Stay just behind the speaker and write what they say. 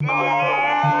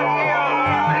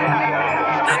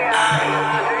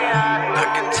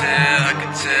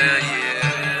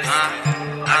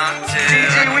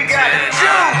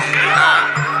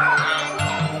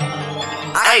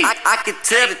could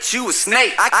tell that you a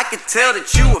snake. I could tell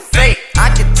that you a fake. I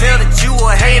could tell that you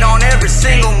a hate on every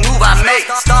single move I make.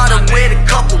 Started with a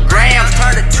couple grams,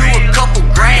 turned it to a couple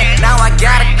grand. Now I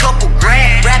got a couple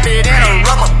grand, wrap it in a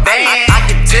rubber band. I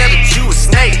could tell that you a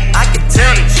snake. I could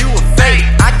tell that you a fake.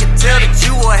 I could tell that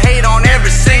you a hate on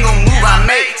every single move I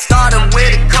make. Started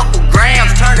with a couple grams,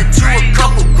 turned it to a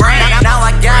couple grand. Now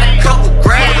I got a couple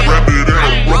grand, wrap it in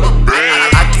a rubber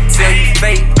band. I could tell you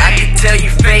fake. I could tell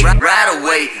you fake right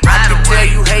away. I could tell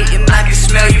you hating. I can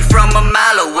smell you from a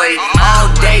mile away. All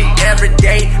day, every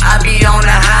day, I be on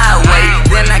the highway.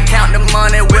 Then I count the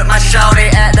money with my shawty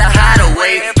at the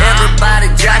hideaway.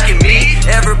 Everybody jocking me,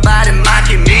 everybody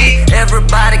mocking me,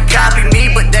 everybody copy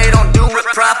me, but they don't do it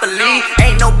properly.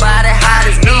 Ain't nobody hot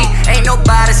as me, ain't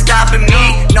nobody stopping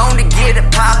me. Known to get it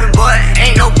poppin', but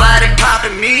ain't nobody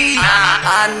popping me.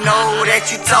 I know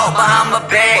that you talk behind my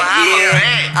back,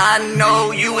 yeah. I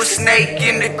know you a snake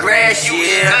in the grass,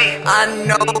 yeah. I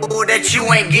know that you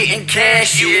ain't getting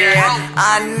cash, yeah.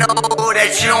 I know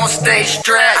that you don't stay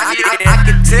strapped, yeah. I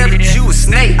can tell that you a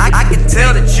snake. I can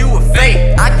tell that you a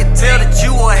fake. I can tell that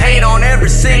you a hate on every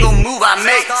single move I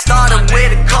make. Started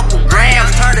with a couple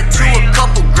grams, turned it to a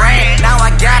couple grand. Now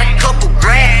I got a couple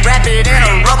grand, wrap it in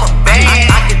a rubber band.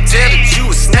 I can tell that you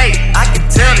a snake. I can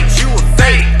tell that you a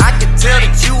fake. I can tell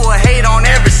that you a hate on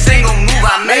every single move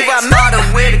I make. Started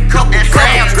with a couple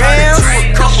grams, turned it to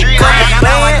a couple grand.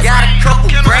 Now I got a couple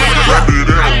grand, wrap it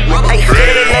in a rubber band.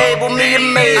 They label me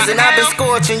amazing, I've been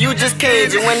scorching, you just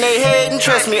caging. When they hating,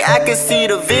 trust me, I can see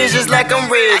the visions like I'm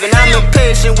raving. I'm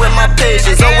impatient with my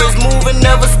patience, always moving,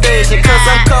 never stationed. Cause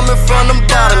I'm coming from the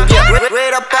bottom, yeah,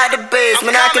 right up out the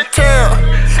basement. I can tell,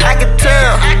 I can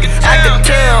tell, I can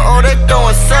tell. Oh, they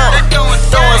throwing salt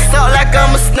like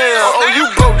I'm a snail. Oh, you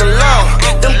broke the law,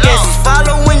 them gangsters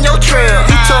following your trail.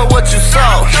 You told what you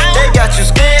saw, they got you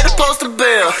scared to post a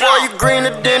bill. Boy, you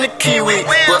greener than a kiwi,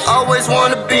 but always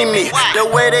wanna be me. The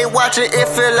way they watch it, it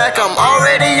feel like I'm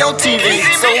already on TV.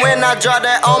 So when I drop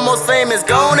that almost famous,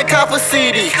 go on and cop a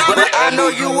CD. But I know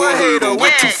you a hater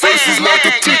with two faces like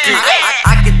a tiki.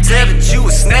 I can tell that you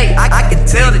a snake. I can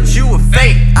tell that you a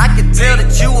fake. I can tell